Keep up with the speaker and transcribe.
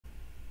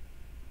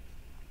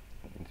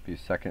to be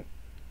second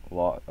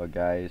lot of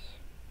guys.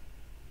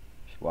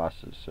 Just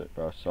watch this shit,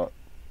 bro. So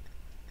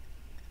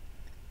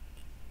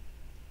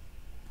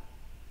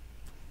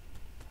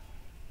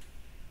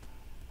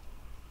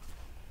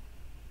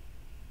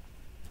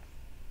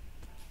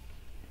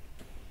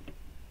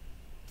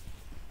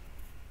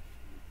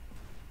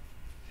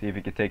see if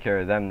you can take care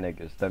of them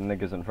niggas. Them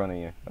niggas in front of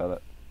you. Hold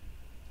up.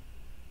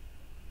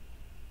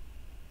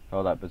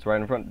 Hold up. It's right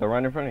in front. They're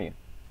right in front of you.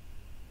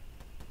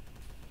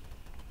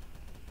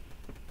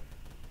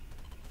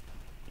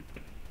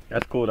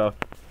 That's cool though.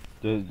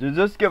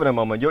 Just give it a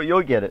moment.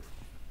 You'll get it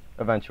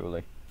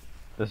eventually.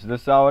 This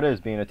is how it is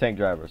being a tank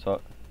driver.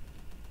 So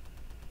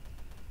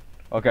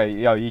okay,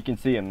 yo, you can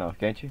see him though,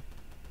 can't you?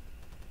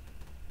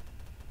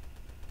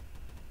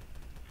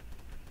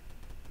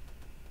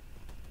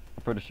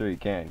 I'm pretty sure you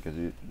can, cause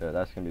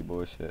that's gonna be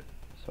bullshit.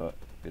 So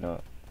if you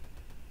don't,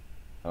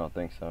 I don't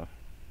think so,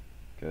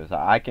 cause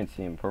I can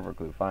see him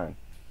perfectly fine.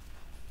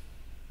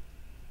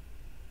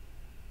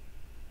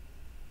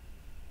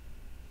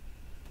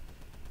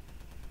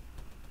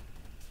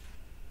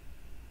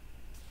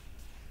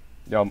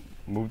 Yo,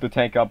 move the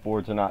tank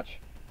upwards a notch.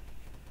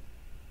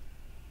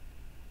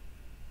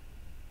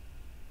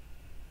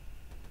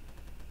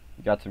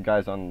 You got some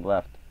guys on the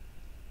left,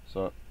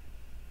 so.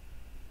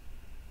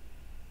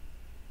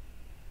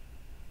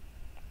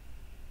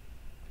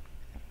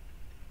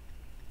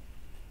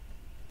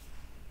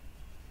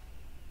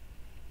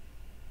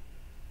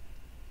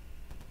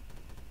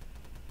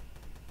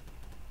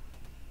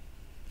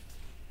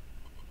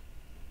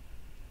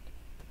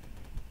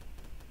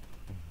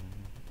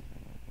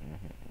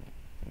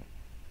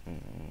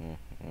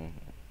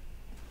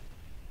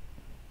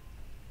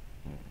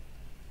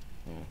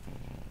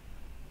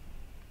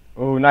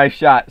 Oh, nice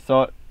shot.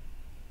 So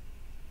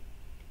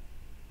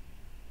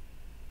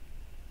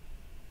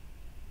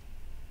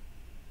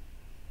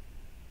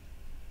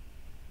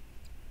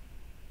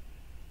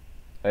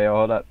hey, yo,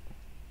 hold up.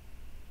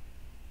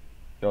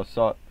 Yo,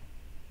 suck.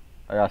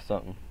 I got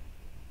something.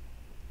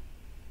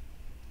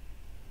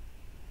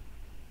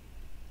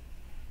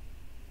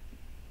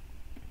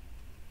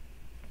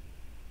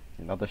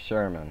 Another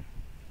Sherman.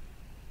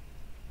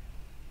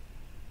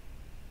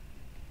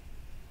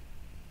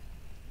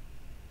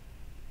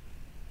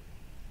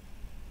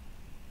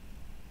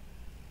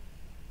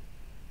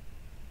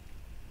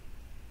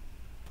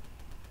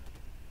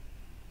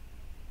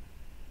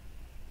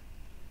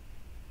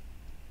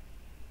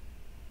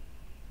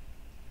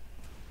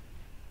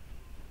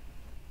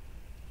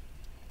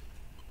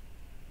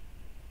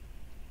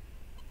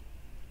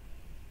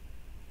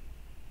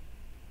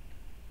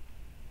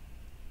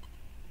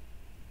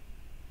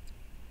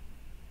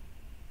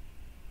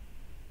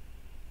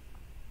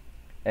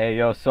 Hey,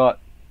 yo, so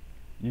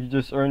you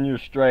just earned your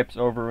stripes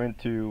over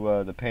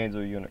into the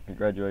Panzoid unit.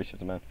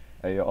 Congratulations, man.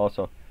 Hey, yo,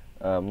 also,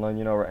 I'm letting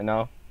you know right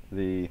now,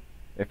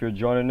 if you're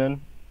joining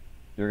in,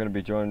 you're gonna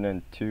be joining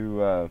in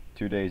 2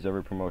 days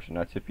every promotion.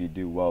 That's if you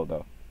do well,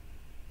 though.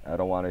 I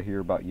don't want to hear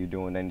about you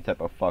doing any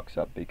type of fucks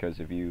up, because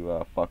if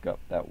you fuck up,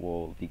 that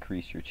will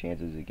decrease your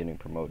chances of getting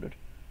promoted.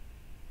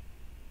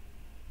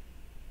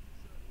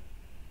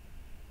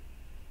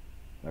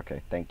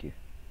 Okay, thank you.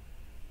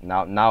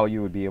 Now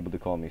you would be able to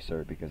call me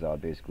sir, because I'll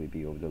basically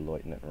be over the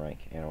lieutenant rank,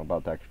 and I'm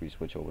about to actually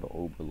switch over to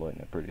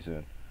Oberleutnant pretty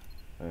soon.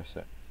 Let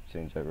me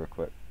change that real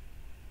quick.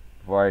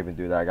 Before I even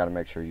do that, I gotta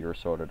make sure you're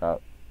sorted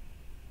out,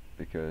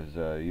 because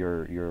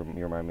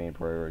you're my main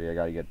priority. I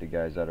gotta get the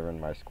guys that are in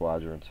my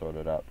squadron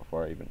sorted out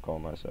before I even call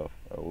myself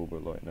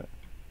Oberleutnant.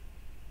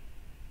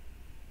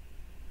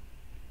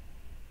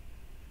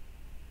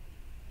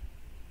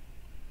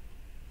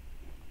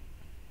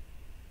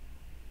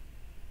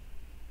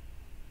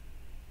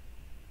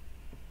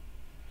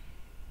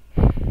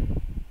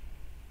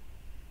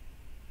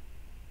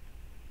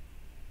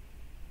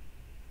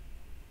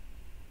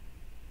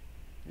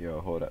 Yo,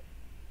 hold up.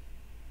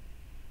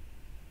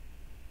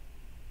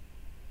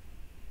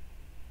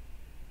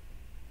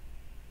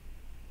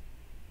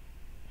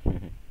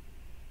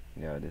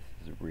 Yeah, this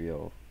is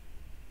real.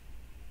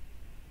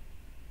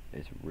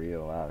 It's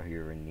real out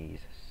here in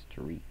these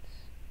streets.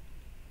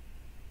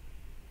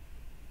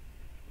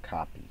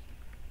 Copy.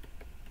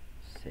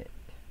 Set.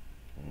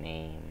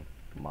 Name.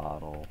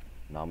 Model.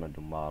 Now I'm gonna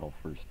do model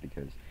first,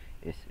 because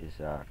this is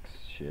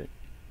shit.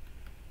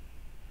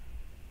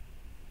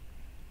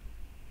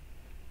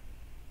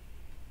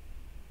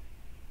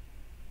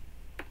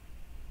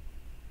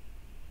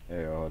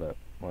 Hey, hold up.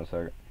 1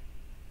 second.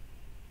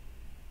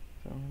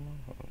 I'm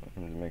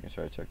just making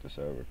sure I check this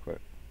out real quick.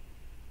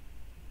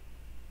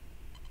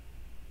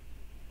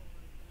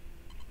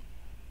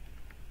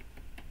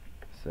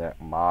 Set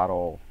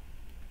model.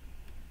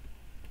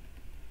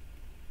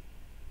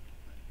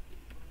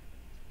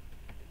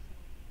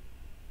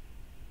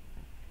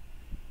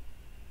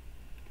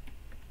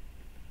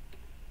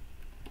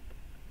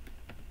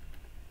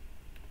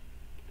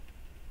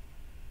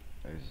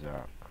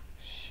 Exact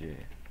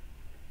shit.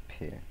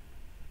 Pin.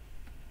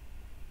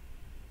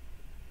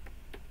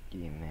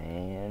 Yeah,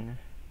 man.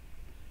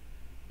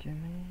 Yeah,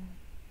 man.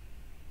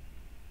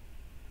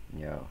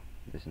 Yo,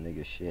 This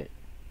nigga shit.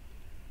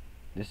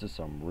 This is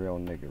some real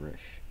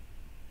niggerish.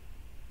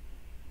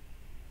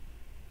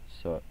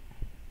 So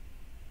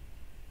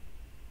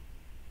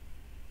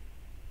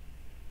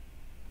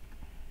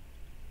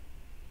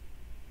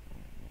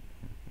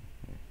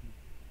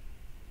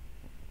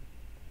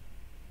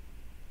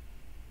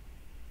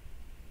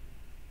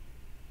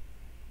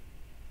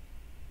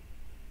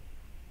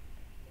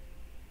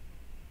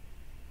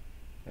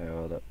yeah,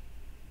 hold up.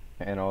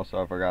 And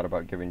also I forgot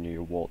about giving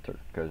you a Walter,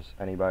 because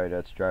anybody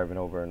that's driving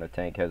over in a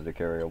tank has to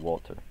carry a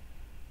Walter.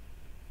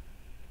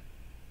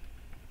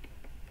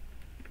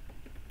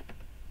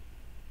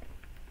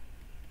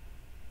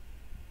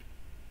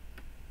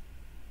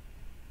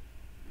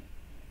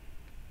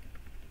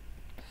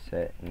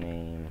 Set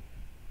name.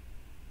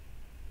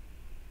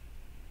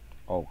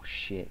 Oh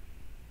shit.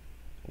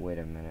 Wait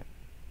a minute.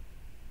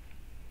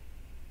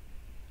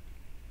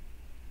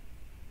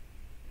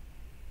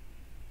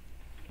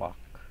 Fuck.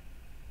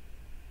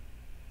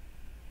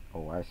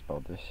 Oh, I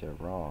spelled this shit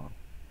wrong.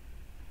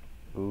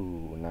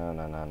 Ooh, no.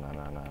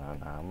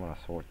 I'm gonna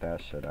sort that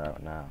shit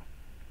out now.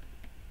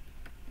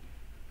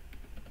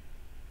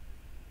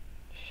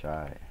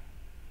 Shy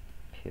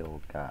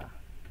Pilga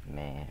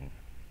man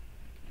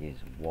is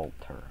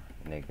Walter.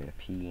 Nigga,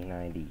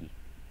 P90.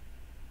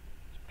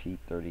 It's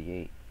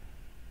P38.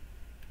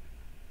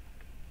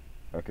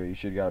 Okay, you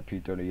should got a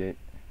P38.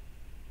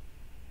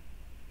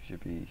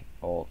 Should be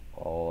all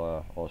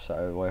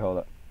shy. Wait, hold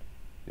up.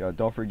 Yo,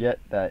 don't forget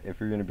that if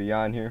you're gonna be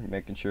on here,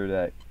 making sure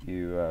that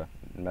you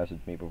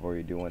message me before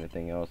you do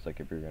anything else. Like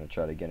if you're gonna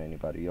try to get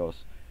anybody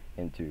else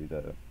into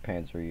the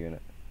Panzer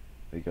unit,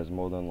 because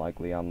more than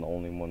likely I'm the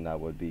only one that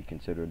would be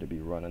considered to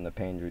be running the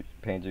Panzer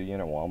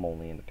unit. Well, I'm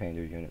only in the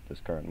Panzer unit this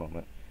current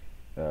moment.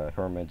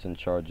 Herman's in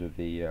charge of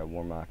the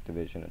Wehrmacht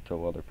division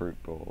until other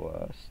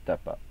people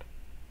step up.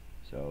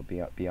 So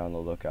be on the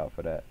lookout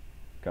for that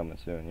coming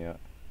soon. Yeah.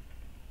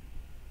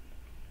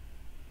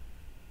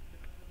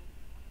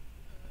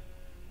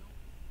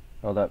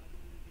 Hold up.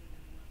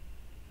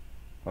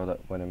 Hold up.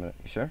 Wait a minute.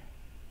 You sure?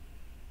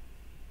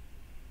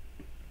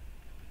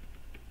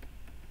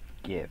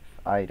 Give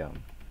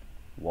item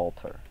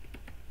Walter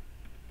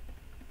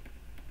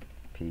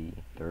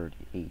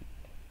P38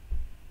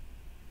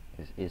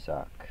 is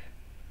Isaac.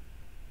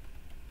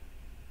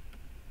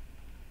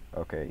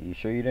 Okay, you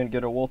sure you didn't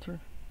get a Walter?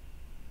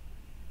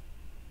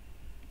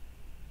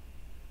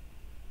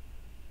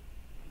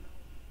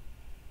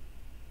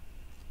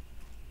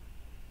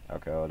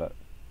 Okay, hold up.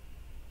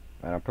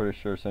 And I'm pretty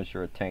sure since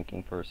you're a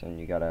tanking person,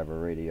 you gotta have a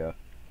radio.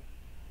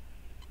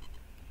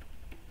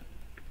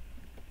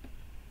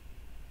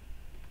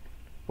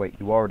 Wait,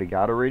 you already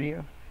got a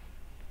radio?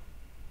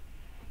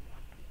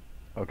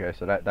 Okay,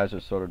 so that's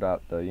just sorted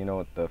out. You know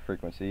what the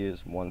frequency is?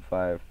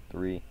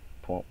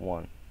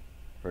 153.1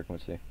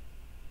 frequency.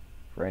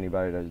 For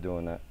anybody that's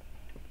doing that.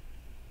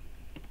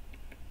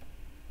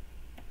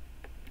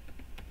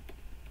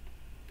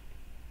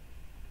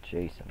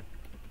 Jason.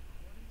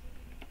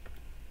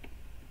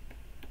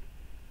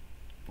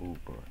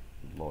 Uber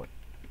Lloyd.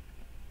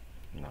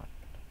 Not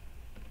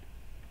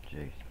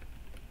Jason.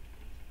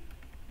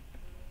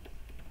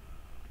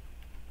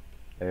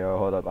 Hey, yo,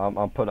 hold up.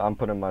 I'm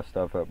putting my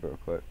stuff up real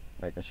quick,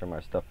 making sure my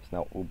stuff is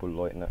not Uber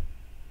Lloyd,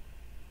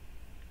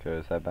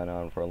 because I've been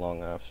on for long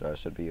enough, so I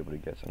should be able to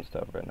get some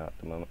stuff right now at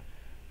the moment.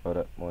 Hold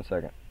up, 1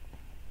 second.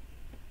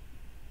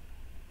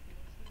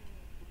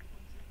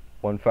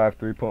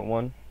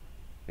 153.1.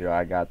 Yeah,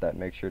 I got that.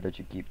 Make sure that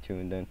you keep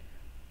tuned in.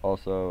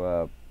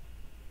 Also,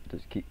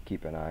 just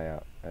keep an eye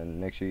out, and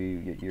make sure you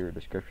get your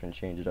description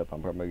changed up.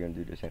 I'm probably gonna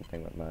do the same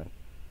thing with mine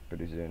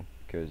pretty soon,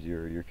 because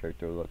your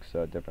character looks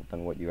different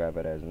than what you have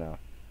it as now.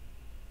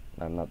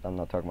 I'm not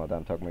talking about that.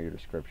 I'm talking about your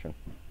description.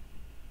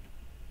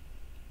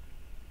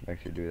 Make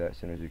sure you do that as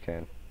soon as you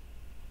can.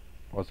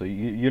 Also,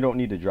 you don't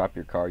need to drop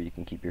your car. You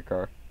can keep your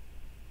car.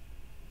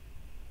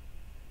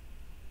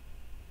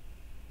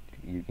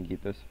 You can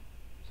keep this.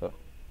 So,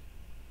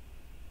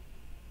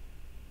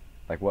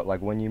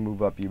 like when you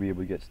move up, you'll be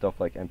able to get stuff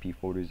like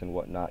MP40s and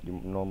whatnot.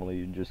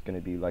 You're just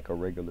gonna be like a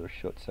regular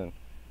Schutzen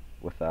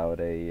without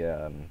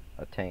a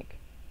tank.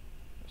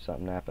 If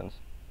something happens.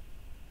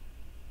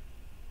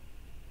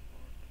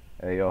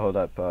 Hey, yo, hold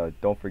up.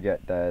 Don't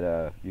forget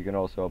that you can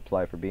also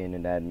apply for being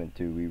an admin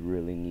too. We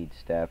really need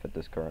staff at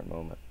this current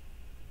moment.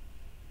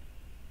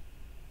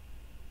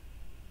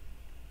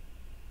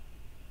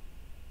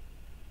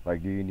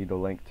 Like, do you need a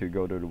link to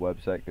go to the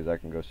website? Because I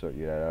can go sort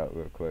you that out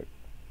real quick.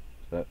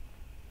 So,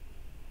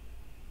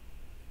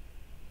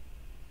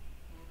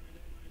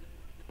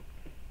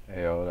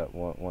 hey, hold up.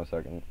 One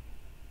second.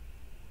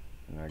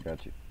 And I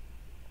got you.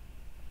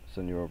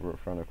 Send you over a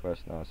friend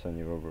request, and I'll send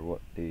you over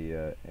what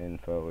the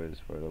info is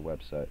for the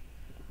website.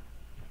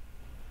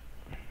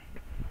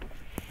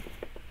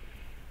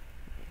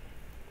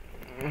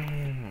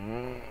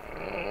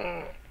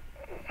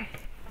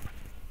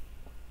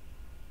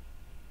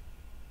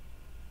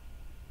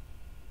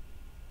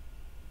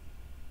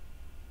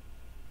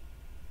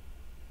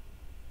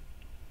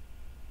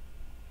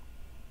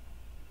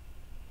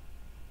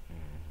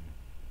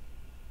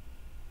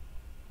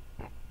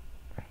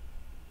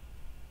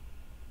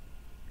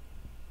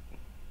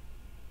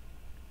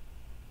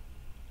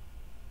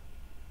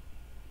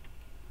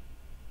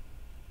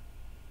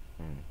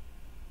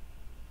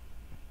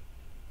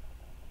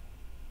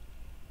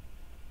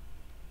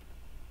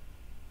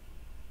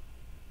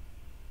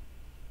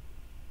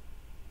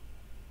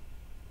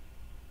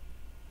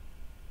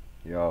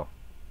 Yo.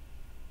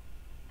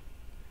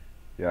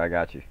 Yo, I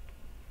got you.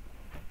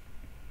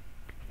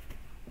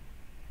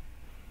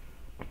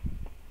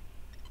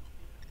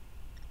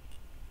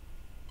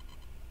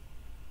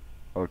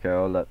 Okay,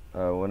 hold up.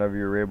 Whenever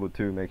you're able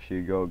to, make sure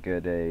you go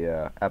get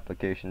a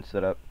application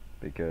set up,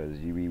 because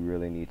we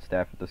really need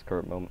staff at this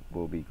current moment.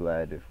 We'll be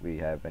glad if we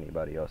have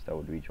anybody else that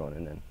would be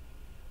joining in,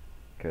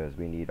 because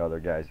we need other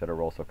guys that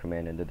are also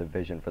commanding the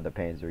division for the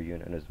Panzer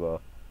unit as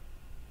well.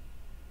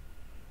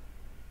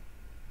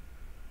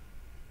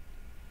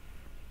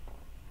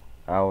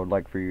 I would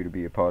like for you to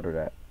be a part of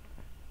that.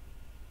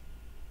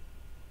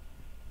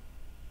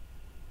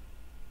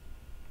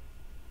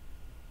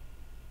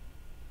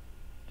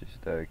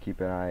 Just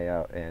keep an eye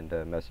out and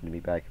message me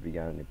back if you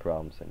got any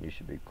problems, and you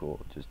should be cool.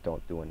 Just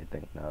don't do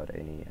anything without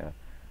any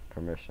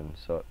permission.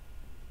 So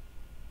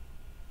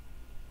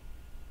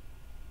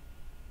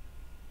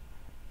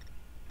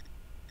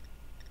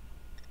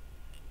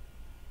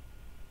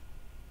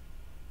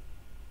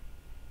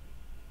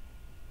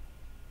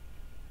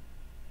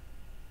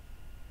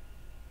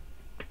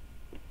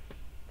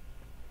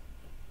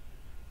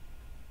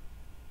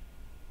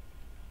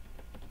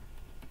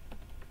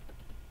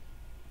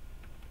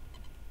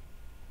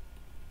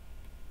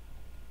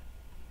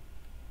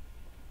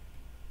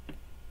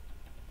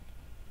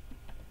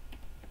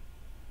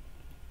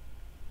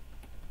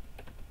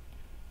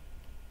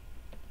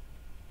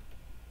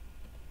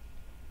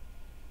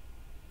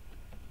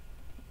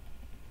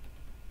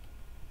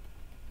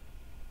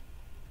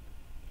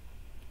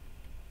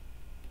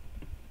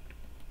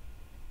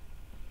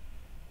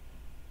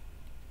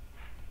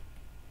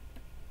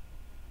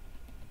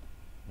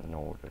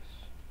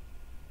notice.